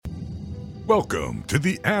Welcome to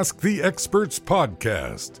the Ask the Experts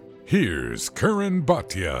podcast. Here's Karan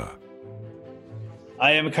Bhatia.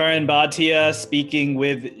 I am Karan Bhatia speaking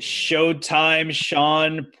with Showtime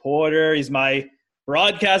Shawn Porter. He's my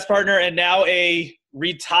broadcast partner and now a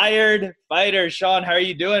retired fighter. Shawn, how are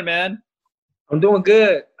you doing, man? I'm doing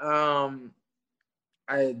good. I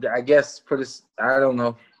guess for this, I don't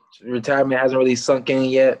know. Retirement hasn't really sunk in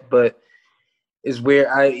yet, but it's weird.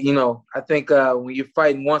 I think when you're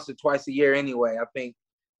fighting once or twice a year anyway, I think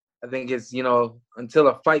it's, until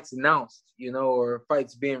a fight's announced, or a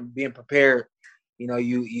fight's being prepared,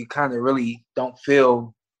 you kind of really don't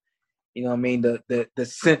feel, the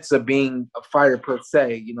sense of being a fighter per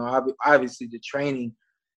se. Obviously the training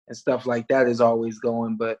and stuff like that is always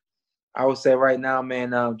going, but I would say right now,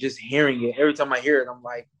 man, just hearing it, every time I hear it, I'm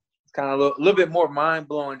like, it's kind of a little bit more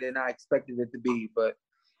mind-blowing than I expected it to be, but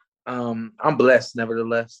I'm blessed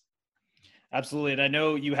nevertheless. Absolutely. And I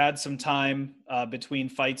know you had some time between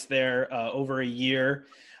fights there, over a year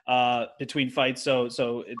between fights.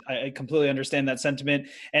 So I completely understand that sentiment.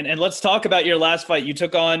 And let's talk about your last fight. You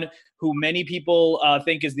took on who many people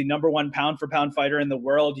think is the number one pound for pound fighter in the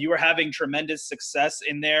world. You were having tremendous success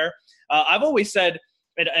in there. I've always said,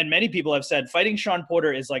 and many people have said, fighting Shawn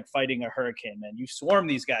Porter is like fighting a hurricane, man. You swarm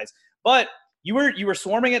these guys. But you were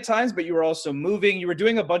swarming at times, but you were also moving. You were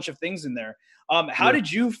doing a bunch of things in there. How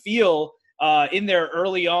did you feel in there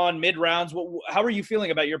early on, mid rounds? How were you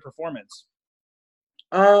feeling about your performance?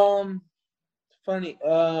 Funny.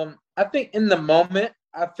 I think in the moment,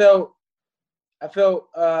 I felt like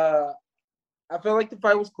the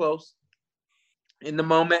fight was close. In the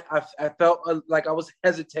moment, I felt like I was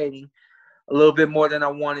hesitating a little bit more than I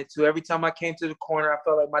wanted to. Every time I came to the corner, I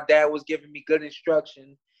felt like my dad was giving me good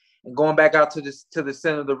instruction. And going back out to the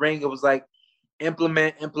center of the ring, it was like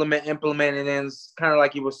implement, and then it's kind of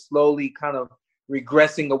like he was slowly kind of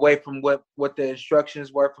regressing away from what the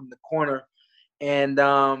instructions were from the corner. And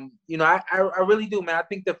I really do, man. I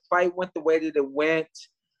think the fight went the way that it went,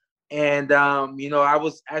 and I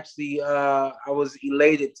was actually I was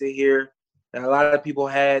elated to hear that a lot of people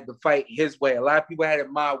had the fight his way. A lot of people had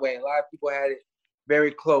it my way. A lot of people had it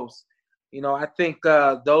very close. I think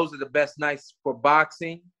those are the best nights for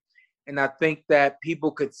boxing. And I think that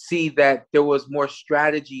people could see that there was more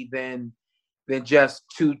strategy than just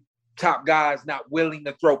two top guys not willing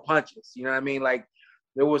to throw punches. You know what I mean? Like,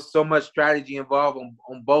 there was so much strategy involved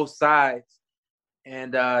on both sides.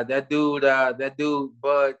 And that dude,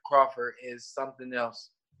 Bud Crawford, is something else.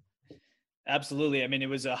 Absolutely. I mean, it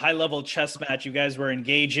was a high-level chess match. You guys were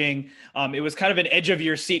engaging. It was kind of an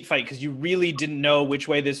edge-of-your-seat fight because you really didn't know which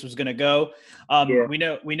way this was going to go. We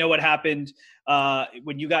know what happened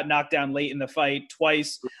when you got knocked down late in the fight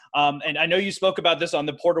twice. And I know you spoke about this on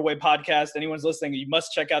the Porterway podcast. Anyone's listening, you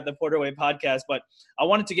must check out the Porterway podcast. But I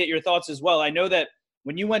wanted to get your thoughts as well. I know that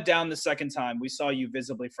when you went down the second time, we saw you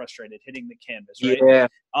visibly frustrated, hitting the canvas, right? Yeah.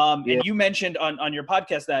 And you mentioned on your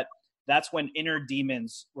podcast that that's when inner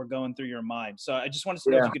demons were going through your mind. So I just wanted to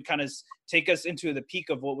know if you could kind of take us into the peak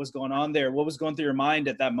of what was going on there. What was going through your mind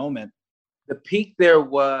at that moment? The peak there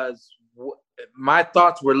was, my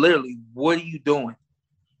thoughts were literally, what are you doing?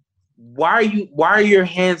 Why are your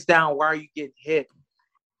hands down? Why are you getting hit?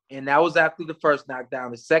 And that was after the first knockdown.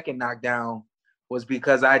 The second knockdown was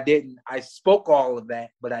because I spoke all of that,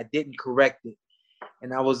 but I didn't correct it.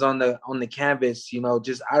 And I was on the canvas,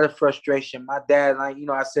 just out of frustration. My dad,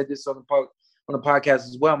 I said this on the podcast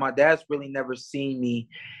as well. My dad's really never seen me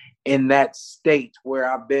in that state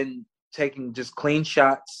where I've been taking just clean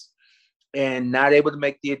shots and not able to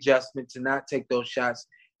make the adjustment to not take those shots,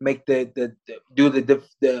 make the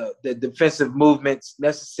defensive movements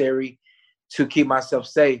necessary to keep myself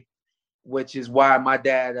safe, which is why my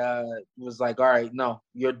dad was like, all right, no,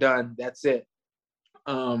 you're done. That's it.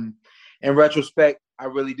 In retrospect, I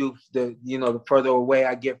really do. The further away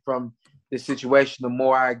I get from the situation, the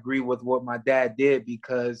more I agree with what my dad did,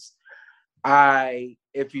 because you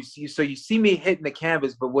see me hitting the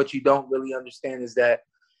canvas, but what you don't really understand is that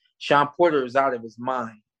Shawn Porter is out of his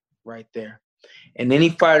mind right there. And any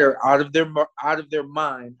fighter out of their mind,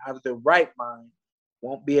 out of their right mind,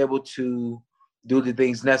 won't be able to do the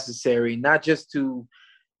things necessary, not just to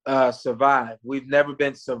survive. We've never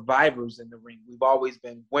been survivors in the ring. We've always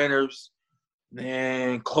been winners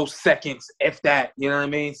and close seconds, if that. You know what I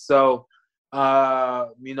mean? So,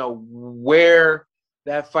 where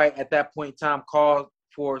that fight at that point in time called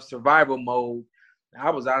for survival mode, I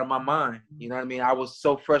was out of my mind. You know what I mean? I was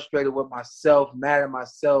so frustrated with myself, mad at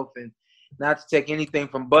myself, and not to take anything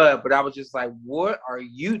from Bud, but I was just like, what are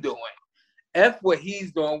you doing? F what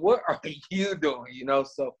he's doing. What are you doing?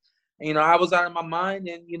 So you know, I was out of my mind,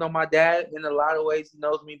 and, you know, my dad, in a lot of ways, he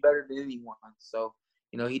knows me better than anyone. So,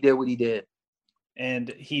 you know, he did what he did. And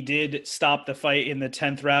he did stop the fight in the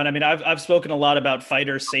 10th round. I mean, I've spoken a lot about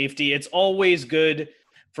fighter safety. It's always good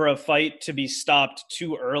for a fight to be stopped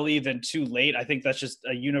too early than too late. I think that's just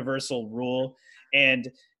a universal rule.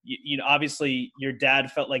 And you know, obviously your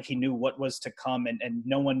dad felt like he knew what was to come, and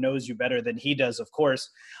no one knows you better than he does, of course.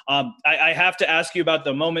 I have to ask you about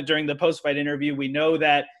the moment during the post-fight interview. We know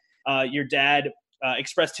that your dad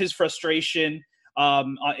expressed his frustration.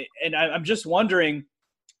 And I'm just wondering,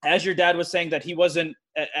 as your dad was saying that he wasn't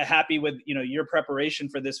happy with, you know, your preparation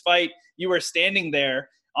for this fight, you were standing there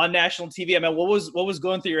on national TV. I mean, what was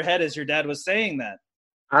going through your head as your dad was saying that?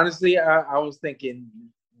 Honestly, I was thinking,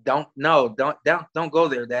 don't go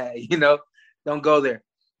there, Dad. You know, don't go there.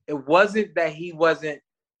 It wasn't that he wasn't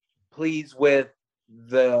pleased with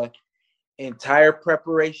the entire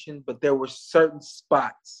preparation, but there were certain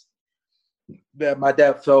spots that my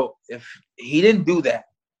dad felt if he didn't do that,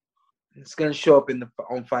 it's gonna show up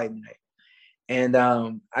on fight night. And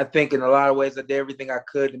I think in a lot of ways I did everything I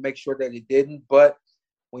could to make sure that it didn't. But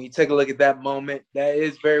when you take a look at that moment, that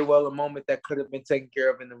is very well a moment that could have been taken care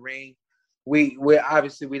of in the ring. We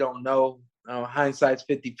obviously we don't know. Hindsight's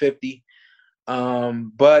 50-50.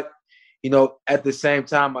 But you know, at the same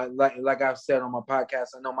time, like I've said on my podcast,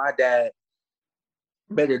 I know my dad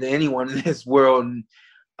better than anyone in this world,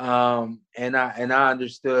 and I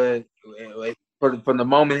understood from the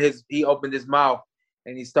moment he opened his mouth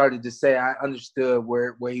and he started to say, I understood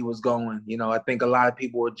where he was going. You know, I think a lot of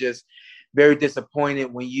people were just very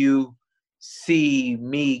disappointed when you see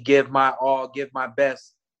me give my all, give my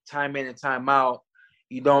best, time in and time out.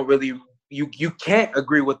 You don't really, you can't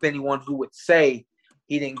agree with anyone who would say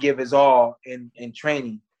he didn't give his all in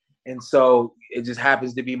training. And so it just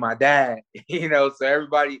happens to be my dad, you know. So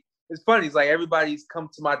everybody, it's funny. It's like everybody's come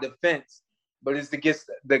to my defense, but it's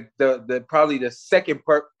the probably the second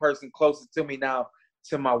person closest to me now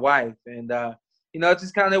to my wife. And you know, it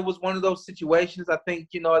just kind of was one of those situations. I think,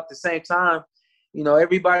 you know, at the same time, you know,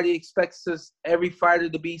 everybody expects every fighter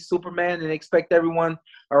to be Superman and expect everyone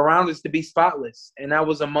around us to be spotless. And that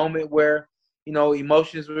was a moment where, you know,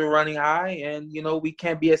 emotions were running high, and, you know, we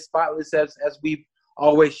can't be as spotless as we've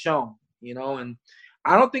always shown, you know. And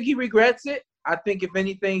I don't think he regrets it. I think if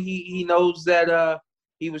anything, he knows that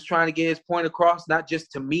he was trying to get his point across, not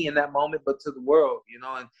just to me in that moment, but to the world, you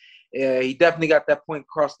know. And he definitely got that point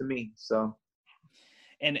across to me. So.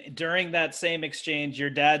 And during that same exchange,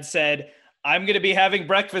 your dad said, I'm going to be having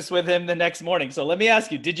breakfast with him the next morning. So let me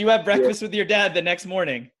ask you, did you have breakfast with your dad the next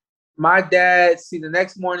morning? My dad, the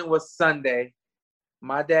next morning was Sunday.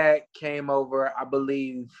 My dad came over, I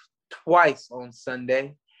believe, twice on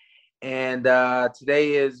Sunday. And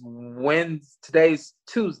today is Wednesday. Today's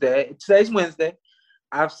Tuesday. Today's Wednesday.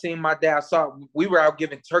 I've seen my dad. We were out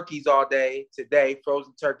giving turkeys all day today,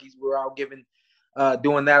 frozen turkeys. We were out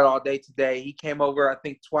doing that all day today. He came over, I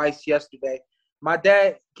think, twice yesterday. My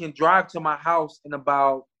dad can drive to my house in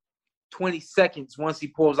about 20 seconds once he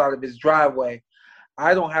pulls out of his driveway.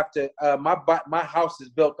 I don't have to. My house is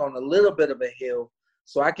built on a little bit of a hill,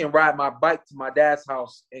 so I can ride my bike to my dad's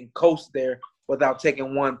house and coast there without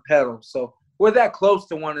taking one pedal. So we're that close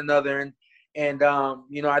to one another, and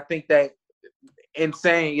you know, I think that in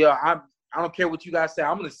saying, yo, I don't care what you guys say,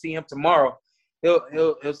 I'm gonna see him tomorrow.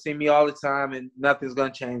 He'll see me all the time, and nothing's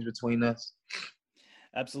gonna change between us.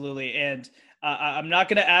 Absolutely. And I'm not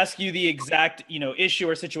going to ask you the exact, you know, issue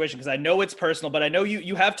or situation, because I know it's personal, but I know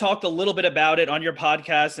you have talked a little bit about it on your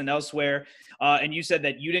podcast and elsewhere. And you said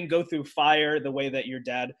that you didn't go through fire the way that your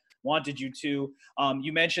dad wanted you to.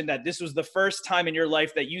 You mentioned that this was the first time in your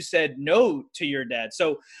life that you said no to your dad.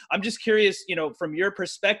 So I'm just curious, you know, from your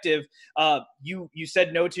perspective, you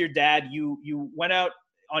said no to your dad. You went out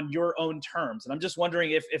on your own terms. And I'm just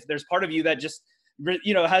wondering if there's part of you that just,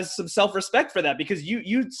 you know, has some self-respect for that, because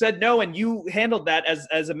you said no and you handled that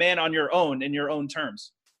as a man on your own, in your own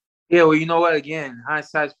terms. Yeah, well, you know what? Again,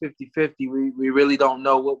 hindsight's 50-50. We really don't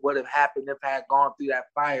know what would have happened if I had gone through that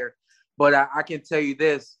fire. But I can tell you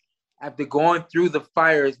this, after going through the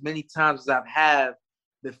fire as many times as I've had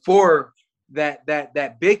before that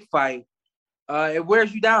big fight, it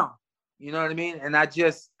wears you down. You know what I mean? And I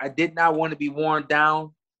did not want to be worn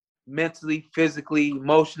down mentally, physically,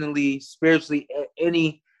 emotionally, spiritually,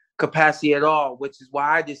 any capacity at all, which is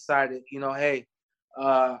why I decided, you know, hey,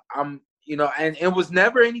 I'm, you know, and it was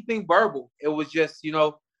never anything verbal. It was just, you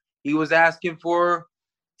know, he was asking for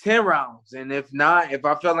 10 rounds. And if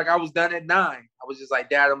I felt like I was done at 9, I was just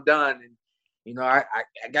like, Dad, I'm done. And, you know, I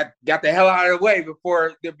got the hell out of the way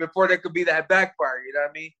before there could be that backfire. You know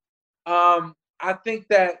what I mean? I think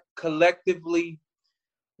that collectively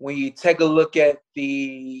when you take a look at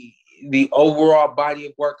the overall body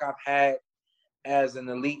of work I've had as an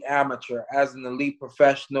elite amateur, as an elite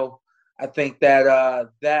professional, I think that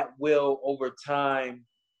that will over time,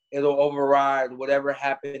 it'll override whatever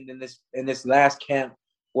happened in this last camp,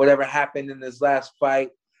 whatever happened in this last fight.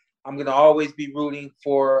 I'm gonna always be rooting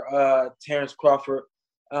for Terrence Crawford,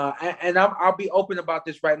 and I'll be open about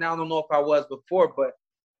this right now. I don't know if I was before, but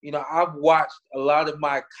I've watched a lot of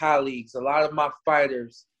my colleagues, a lot of my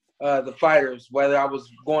fighters, the fighters, whether I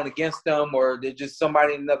was going against them or they're just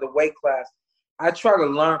somebody in another weight class. I try to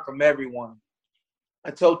learn from everyone. I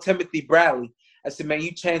told Timothy Bradley, I said, man,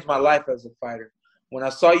 you changed my life as a fighter. When I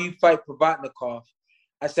saw you fight Provodnikov,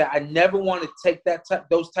 I said, I never want to take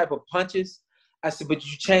those type of punches. I said, but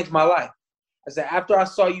you changed my life. I said, after I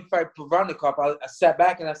saw you fight Provodnikov, I sat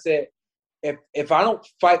back and I said, if I don't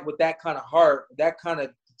fight with that kind of heart, that kind of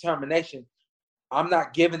determination, I'm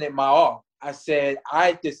not giving it my all. I said,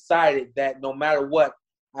 I decided that no matter what,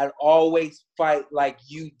 I'd always fight like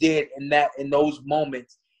you did in those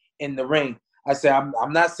moments in the ring. I said,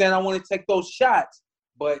 I'm not saying I want to take those shots,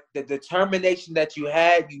 but the determination that you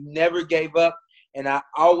had, you never gave up. And I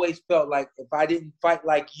always felt like if I didn't fight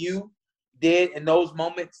like you did in those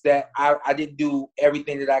moments, that I didn't do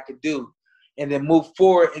everything that I could do. And then move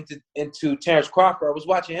forward into Terrence Crawford. I was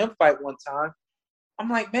watching him fight one time. I'm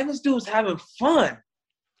like, man, this dude's having fun.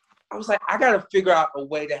 I was like, I got to figure out a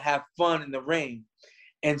way to have fun in the ring.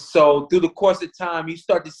 And so through the course of time, you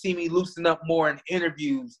start to see me loosen up more in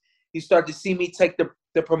interviews. You start to see me take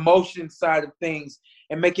the promotion side of things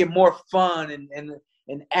and make it more fun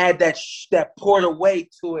and add that Porter way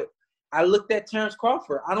to it. I looked at Terrence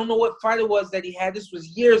Crawford. I don't know what fight it was that he had. This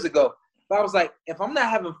was years ago. But I was like, if I'm not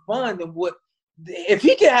having fun, then what? If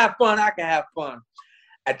he can have fun, I can have fun.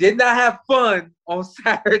 I did not have fun on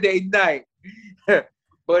Saturday night.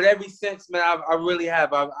 But ever since, man, I really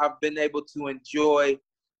have. I've been able to enjoy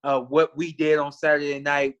what we did on Saturday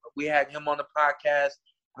night. We had him on the podcast.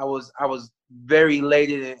 I was very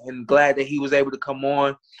elated and glad that he was able to come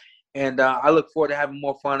on. And I look forward to having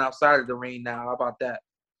more fun outside of the ring now. How about that?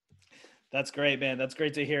 That's great, man. That's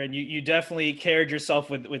great to hear. And you definitely carried yourself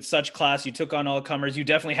with such class. You took on all comers. You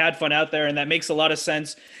definitely had fun out there. And that makes a lot of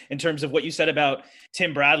sense in terms of what you said about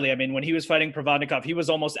Tim Bradley. I mean, when he was fighting Provodnikov, he was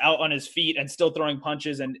almost out on his feet and still throwing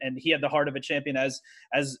punches. And he had the heart of a champion, as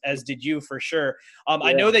did you, for sure. Yeah.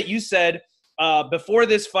 I know that you said before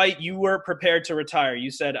this fight, you were prepared to retire. You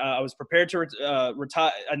said, I was prepared to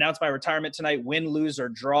announce my retirement tonight, win, lose, or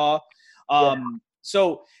draw.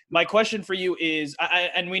 So my question for you is,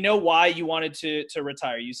 and we know why you wanted to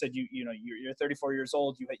retire. You said you're 34 years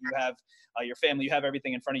old. You have your family. You have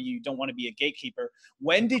everything in front of you. You don't want to be a gatekeeper.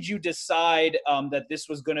 When did you decide that this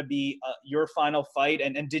was going to be your final fight?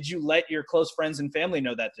 And did you let your close friends and family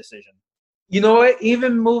know that decision? You know what?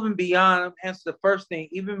 Even moving beyond, answer the first thing.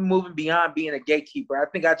 Even moving beyond being a gatekeeper, I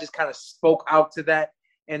think I just kind of spoke out to that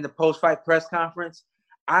in the post-fight press conference.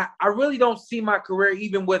 I really don't see my career,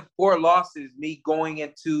 even with 4 losses, me going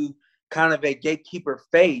into kind of a gatekeeper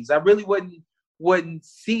phase. I really wouldn't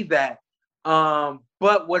see that.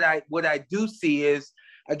 But what I do see is,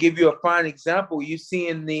 I'll give you a fine example. You see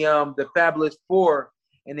in the Fabulous Four,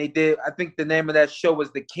 and they did, I think the name of that show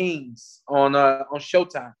was The Kings on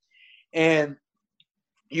Showtime. And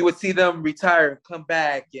you would see them retire and come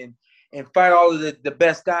back and fight all of the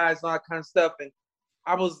best guys and all that kind of stuff. And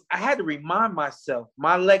I had to remind myself,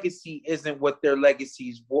 my legacy isn't what their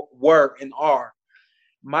legacies were and are.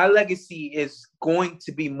 My legacy is going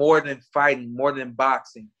to be more than fighting, more than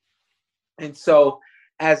boxing. And so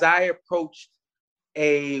as I approached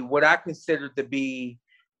what I considered to be,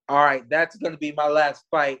 all right, that's going to be my last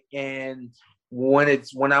fight. And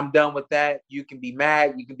when I'm done with that, you can be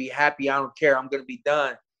mad, you can be happy. I don't care. I'm going to be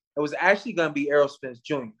done. It was actually going to be Errol Spence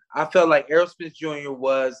Jr. I felt like Errol Spence Jr.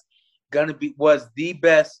 was the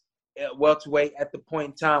best welterweight at the point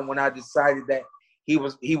in time when I decided that he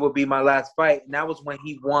would be my last fight, and that was when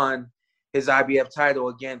he won his IBF title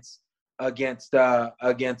against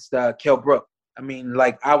Kell Brook. I mean,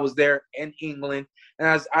 like, I was there in England, and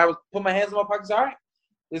I was put my hands in my pockets. All right,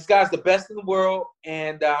 this guy's the best in the world,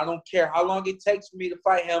 and I don't care how long it takes for me to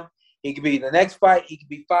fight him. He could be the next fight. He could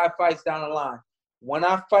be 5 fights down the line. When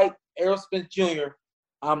I fight Errol Spence Jr.,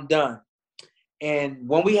 I'm done. And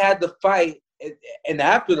when we had the fight, and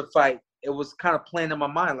after the fight, it was kind of playing in my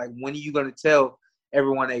mind, like, when are you going to tell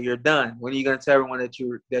everyone that you're done? When are you going to tell everyone that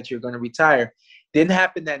you're going to retire? Didn't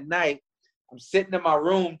happen that night. I'm sitting in my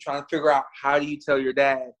room trying to figure out, how do you tell your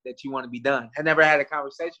dad that you want to be done? I never had a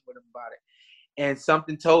conversation with him about it. And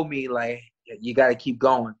something told me, like, you got to keep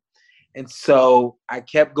going. And so I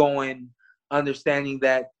kept going, understanding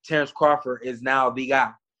that Terrence Crawford is now the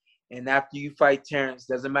guy. And after you fight Terrence,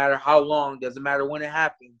 doesn't matter how long, doesn't matter when it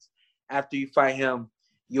happens, after you fight him,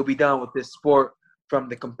 you'll be done with this sport from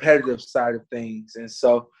the competitive side of things. And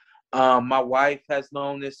so my wife has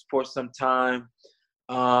known this for some time.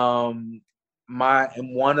 And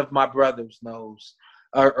one of my brothers knows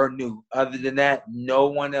or knew. Other than that, no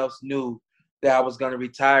one else knew that I was going to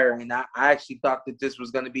retire. And I actually thought that this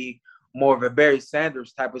was going to be more of a Barry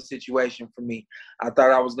Sanders type of situation for me. I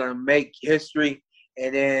thought I was going to make history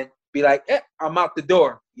and then be like, I'm out the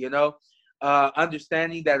door,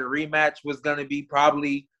 understanding that a rematch was going to be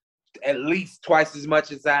probably at least twice as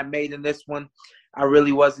much as I made in this one. I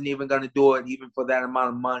really wasn't even going to do it even for that amount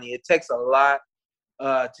of money. It takes a lot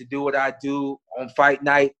to do what I do on fight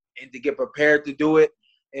night, and to get prepared to do it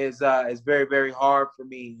is very, very hard for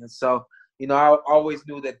me. And so, I always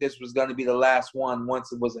knew that this was going to be the last one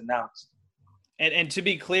once it was announced. And to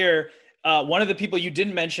be clear, one of the people you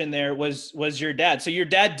didn't mention there was your dad. So your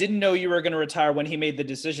dad didn't know you were going to retire when he made the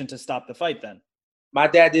decision to stop the fight then? My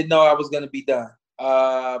dad didn't know I was going to be done.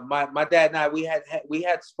 My dad and I, we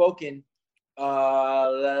had spoken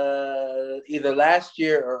either last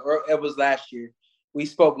year or it was last year. We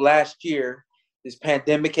spoke last year. This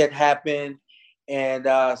pandemic had happened, and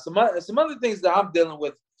some other things that I'm dealing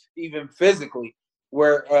with, even physically,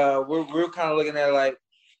 where we're kind of looking at it like,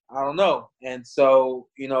 I don't know. And so,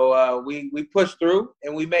 we pushed through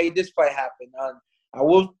and we made this fight happen.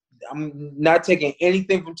 I'm not taking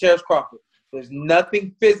anything from Terrence Crawford. There's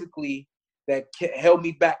nothing physically that held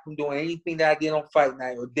me back from doing anything that I did on fight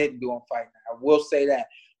night or didn't do on fight night. I will say that.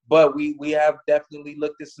 But we have definitely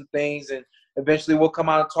looked at some things, and eventually we'll come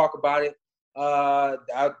out and talk about it.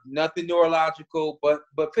 Nothing neurological, but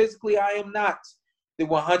physically I am not the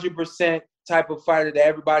 100% type of fighter that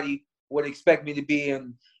everybody would expect me to be.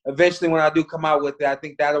 And eventually when I do come out with it, I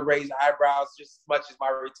think that'll raise eyebrows just as much as my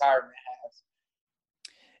retirement has.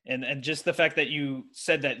 And just the fact that you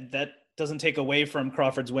said that doesn't take away from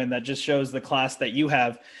Crawford's win. That just shows the class that you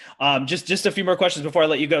have. Just a few more questions before I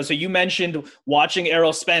let you go. So you mentioned watching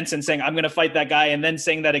Errol Spence and saying, I'm going to fight that guy, and then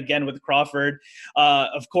saying that again with Crawford.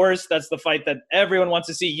 Of course, that's the fight that everyone wants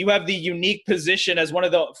to see. You have the unique position as one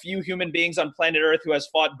of the few human beings on planet Earth who has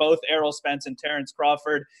fought both Errol Spence and Terrence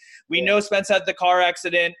Crawford. We know Spence had the car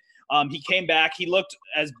accident. He came back. He looked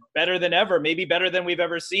as better than ever, maybe better than we've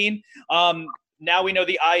ever seen. Now we know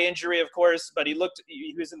the eye injury, of course, but he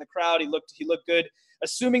was in the crowd. He looked good.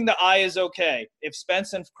 Assuming the eye is okay, if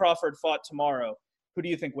Spence and Crawford fought tomorrow, who do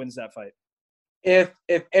you think wins that fight? If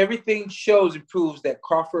everything shows and proves that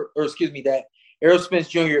that Errol Spence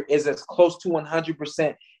Jr. is as close to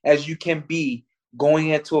 100% as you can be going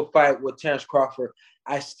into a fight with Terrence Crawford,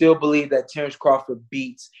 I still believe that Terrence Crawford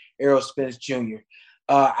beats Errol Spence Jr.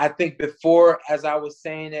 I think before, as I was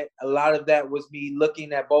saying it, a lot of that was me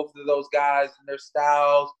looking at both of those guys and their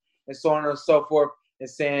styles and so on and so forth and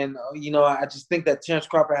saying, I just think that Terrence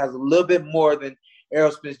Crawford has a little bit more than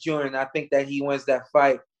Errol Spence Jr., and I think that he wins that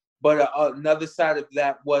fight. But another side of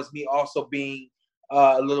that was me also being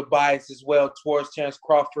a little biased as well towards Terrence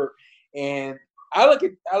Crawford. And I look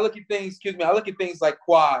at things like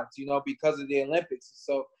quads, because of the Olympics.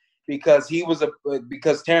 So because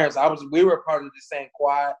Terrence, we were part of the same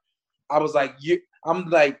quad. I was like, I'm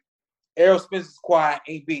like, Errol Spence's quad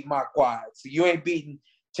ain't beating my quad, so you ain't beating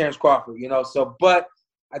Terrence Crawford, So, but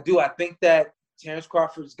I think that Terrence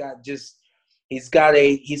Crawford's he's got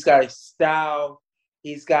a style,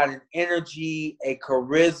 he's got an energy, a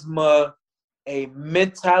charisma, a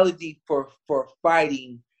mentality for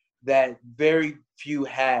fighting that very few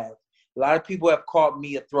have. A lot of people have called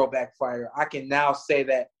me a throwback fighter. I can now say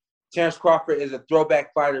that Terrence Crawford is a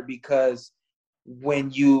throwback fighter because when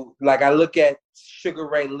I look at Sugar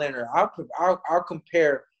Ray Leonard, I'll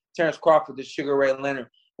compare Terrence Crawford to Sugar Ray Leonard.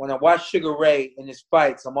 When I watch Sugar Ray in his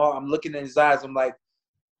fights, I'm looking in his eyes. I'm like,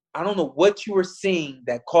 I don't know what you were seeing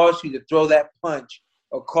that caused you to throw that punch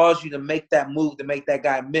or caused you to make that move to make that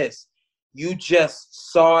guy miss. You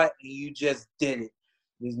just saw it and you just did it.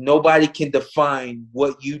 Nobody can define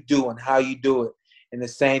what you do and how you do it. And the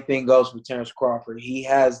same thing goes with Terrence Crawford. He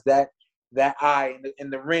has that eye in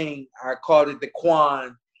the ring. I called it the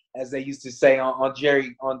Quan, as they used to say on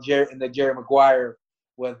Jerry in the Jerry Maguire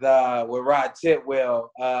with Rod Tidwell.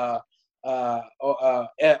 Who's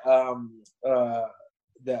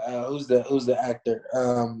the actor?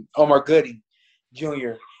 Omar Gooding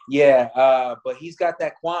Jr. Yeah, but he's got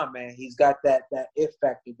that Quan, man. He's got that it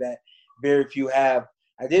factor that very few have.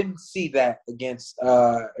 I didn't see that against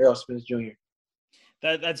Errol Spence Jr.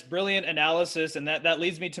 That's brilliant analysis, and that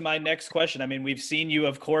leads me to my next question. I mean, we've seen you,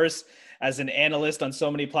 of course, as an analyst on so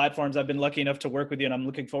many platforms. I've been lucky enough to work with you, and I'm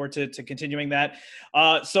looking forward to continuing that.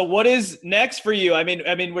 So, what is next for you? I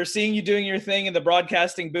mean, we're seeing you doing your thing in the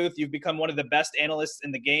broadcasting booth. You've become one of the best analysts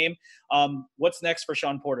in the game. What's next for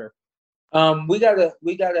Shawn Porter? We got a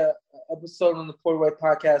episode on the Porter Way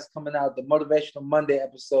podcast coming out, the Motivational Monday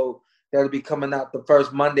episode that'll be coming out the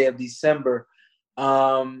first Monday of December.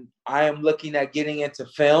 I am looking at getting into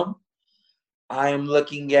film. I am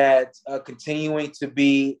looking at continuing to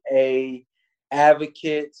be a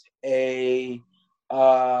advocate, a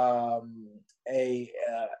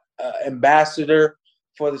ambassador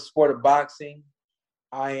for the sport of boxing.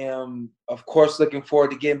 I am, of course, looking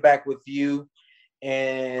forward to getting back with you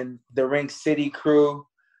and the Ring City crew.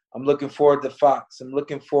 I'm looking forward to Fox. I'm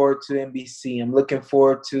looking forward to NBC. I'm looking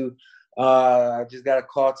forward to I just got a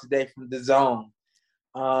call today from DAZN.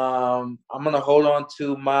 I'm gonna hold on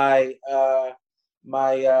to my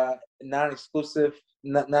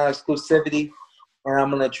non-exclusivity, and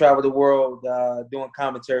I'm gonna travel the world doing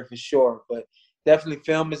commentary for sure. But definitely,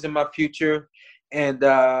 film is in my future, and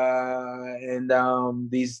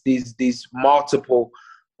these multiple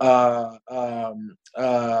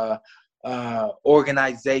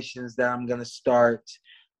organizations that I'm gonna start.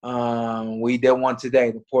 We did one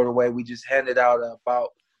today, the Porter Way. We just handed out about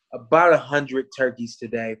 100 turkeys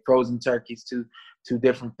today, frozen turkeys to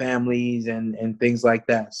different families and things like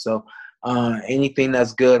that. So anything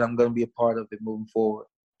that's good, I'm going to be a part of it moving forward.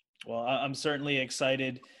 Well, I'm certainly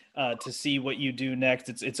excited to see what you do next.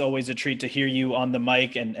 It's always a treat to hear you on the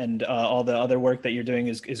mic, and all the other work that you're doing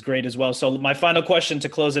is great as well. So my final question to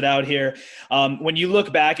close it out here, when you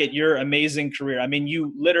look back at your amazing career, I mean,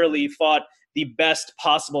 you literally fought the best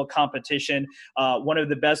possible competition, one of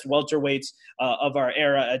the best welterweights of our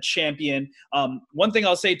era, a champion. One thing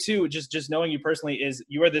I'll say too, just knowing you personally, is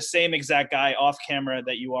you are the same exact guy off camera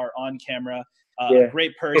that you are on camera, a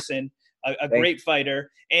great person, a great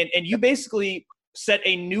fighter. And you basically set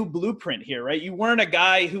a new blueprint here, right? You weren't a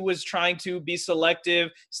guy who was trying to be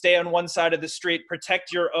selective, stay on one side of the street,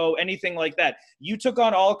 protect your anything like that. You took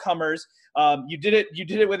on all comers. You did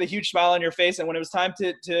it with a huge smile on your face. And when it was time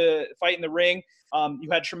to fight in the ring, you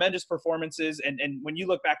had tremendous performances. And when you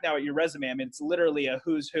look back now at your resume, I mean, it's literally a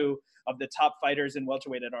who's who of the top fighters in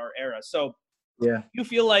welterweight at our era. So yeah, you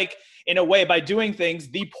feel like, in a way, by doing things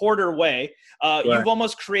the Porter way, right, you've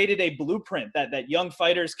almost created a blueprint that young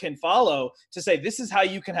fighters can follow to say, this is how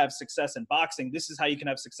you can have success in boxing. This is how you can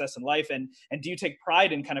have success in life. And do you take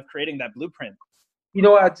pride in kind of creating that blueprint? You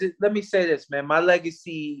know, let me say this, man. My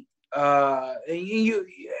legacy, you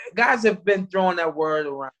guys have been throwing that word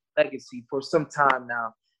around, legacy, for some time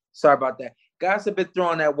now. Sorry about that. Guys have been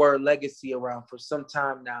throwing that word legacy around for some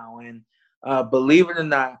time now. And believe it or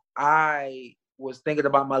not, I was thinking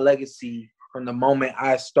about my legacy from the moment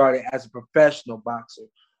I started as a professional boxer.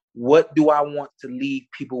 What do I want to leave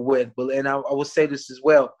people with? And I will say this as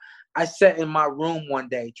well. I sat in my room one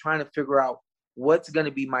day trying to figure out what's going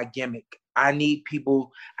to be my gimmick. I need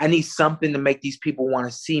something to make these people want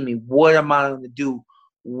to see me. What am I going to do?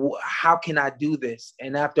 How can I do this?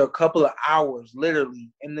 And after a couple of hours, literally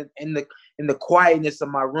in the quietness of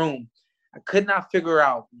my room, I could not figure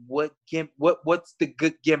out what's the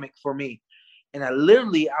good gimmick for me. And I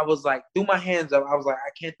was like, threw my hands up. I was like,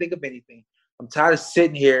 I can't think of anything. I'm tired of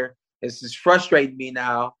sitting here. This is frustrating me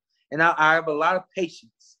now. And I have a lot of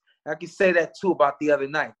patience. I can say that too about the other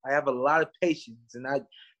night. I have a lot of patience, and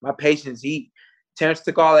my patience, Terrence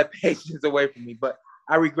took all that patience away from me, but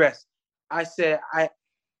I regress. I said, I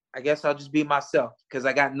guess I'll just be myself, because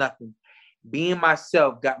I got nothing. Being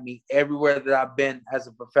myself got me everywhere that I've been as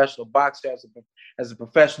a professional boxer, as a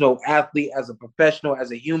professional athlete, as a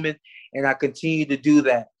human, and I continue to do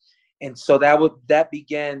that. And so that was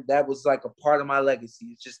like a part of my legacy.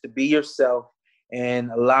 It's just to be yourself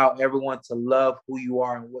and allow everyone to love who you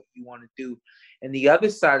are and what you want to do. And the other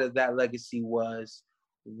side of that legacy was,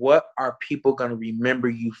 what are people going to remember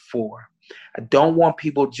you for? I don't want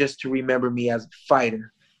people just to remember me as a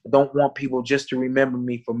fighter. I don't want people just to remember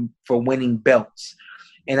me for winning belts.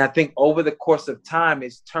 And I think over the course of time,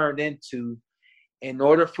 it's turned into, in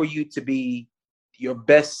order for you to be your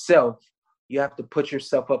best self, you have to put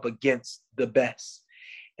yourself up against the best.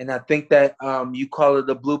 And I think that you call it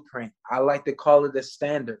a blueprint. I like to call it a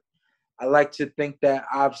standard. I like to think that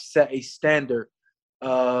I've set a standard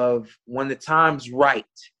of, when the time's right,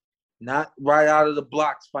 not right out of the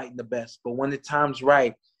blocks fighting the best, but when the time's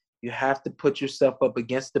right, you have to put yourself up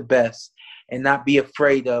against the best and not be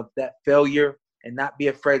afraid of that failure and not be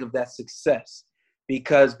afraid of that success.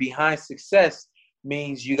 Because behind success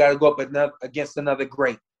means you got to go up against another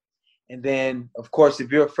great. And then, of course,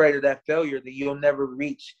 if you're afraid of that failure, then you'll never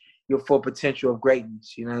reach your full potential of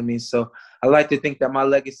greatness. You know what I mean? So I like to think that my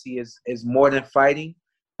legacy is more than fighting,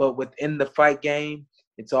 but within the fight game,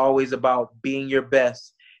 it's always about being your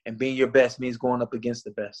best, and being your best means going up against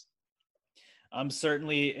the best. I'm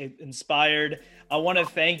certainly inspired. I want to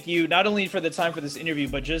thank you not only for the time for this interview,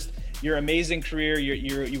 but just your amazing career.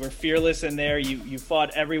 You were fearless in there. You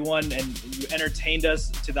fought everyone and you entertained us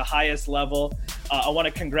to the highest level. I want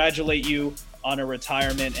to congratulate you on a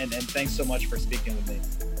retirement, and thanks so much for speaking with me.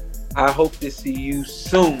 I hope to see you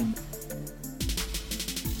soon.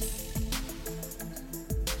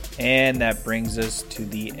 And that brings us to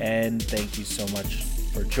the end. Thank you so much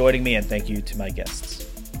for joining me, and thank you to my guests.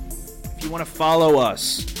 If you want to follow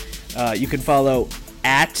us, you can follow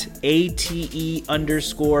at ATE_podcast.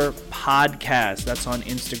 That's on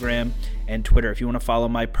Instagram and Twitter. If you want to follow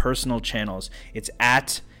my personal channels, it's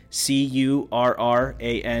at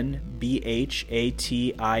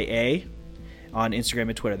CURRANBHATIA on Instagram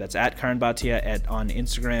and Twitter. That's at Karan Bhatia on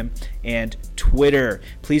Instagram and Twitter.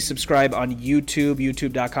 Please subscribe on YouTube,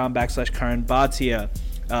 youtube.com/Karan Bhatia.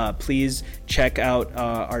 Please check out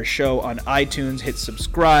our show on iTunes. Hit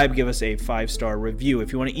subscribe. Give us a 5-star review.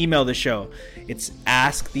 If you want to email the show, it's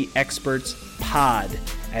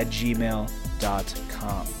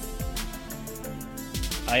asktheexpertspod@gmail.com.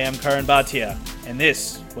 I am Karan Bhatia, and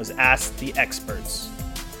this was Ask the Experts.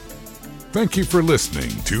 Thank you for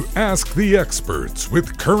listening to Ask the Experts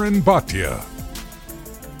with Karan Bhatia.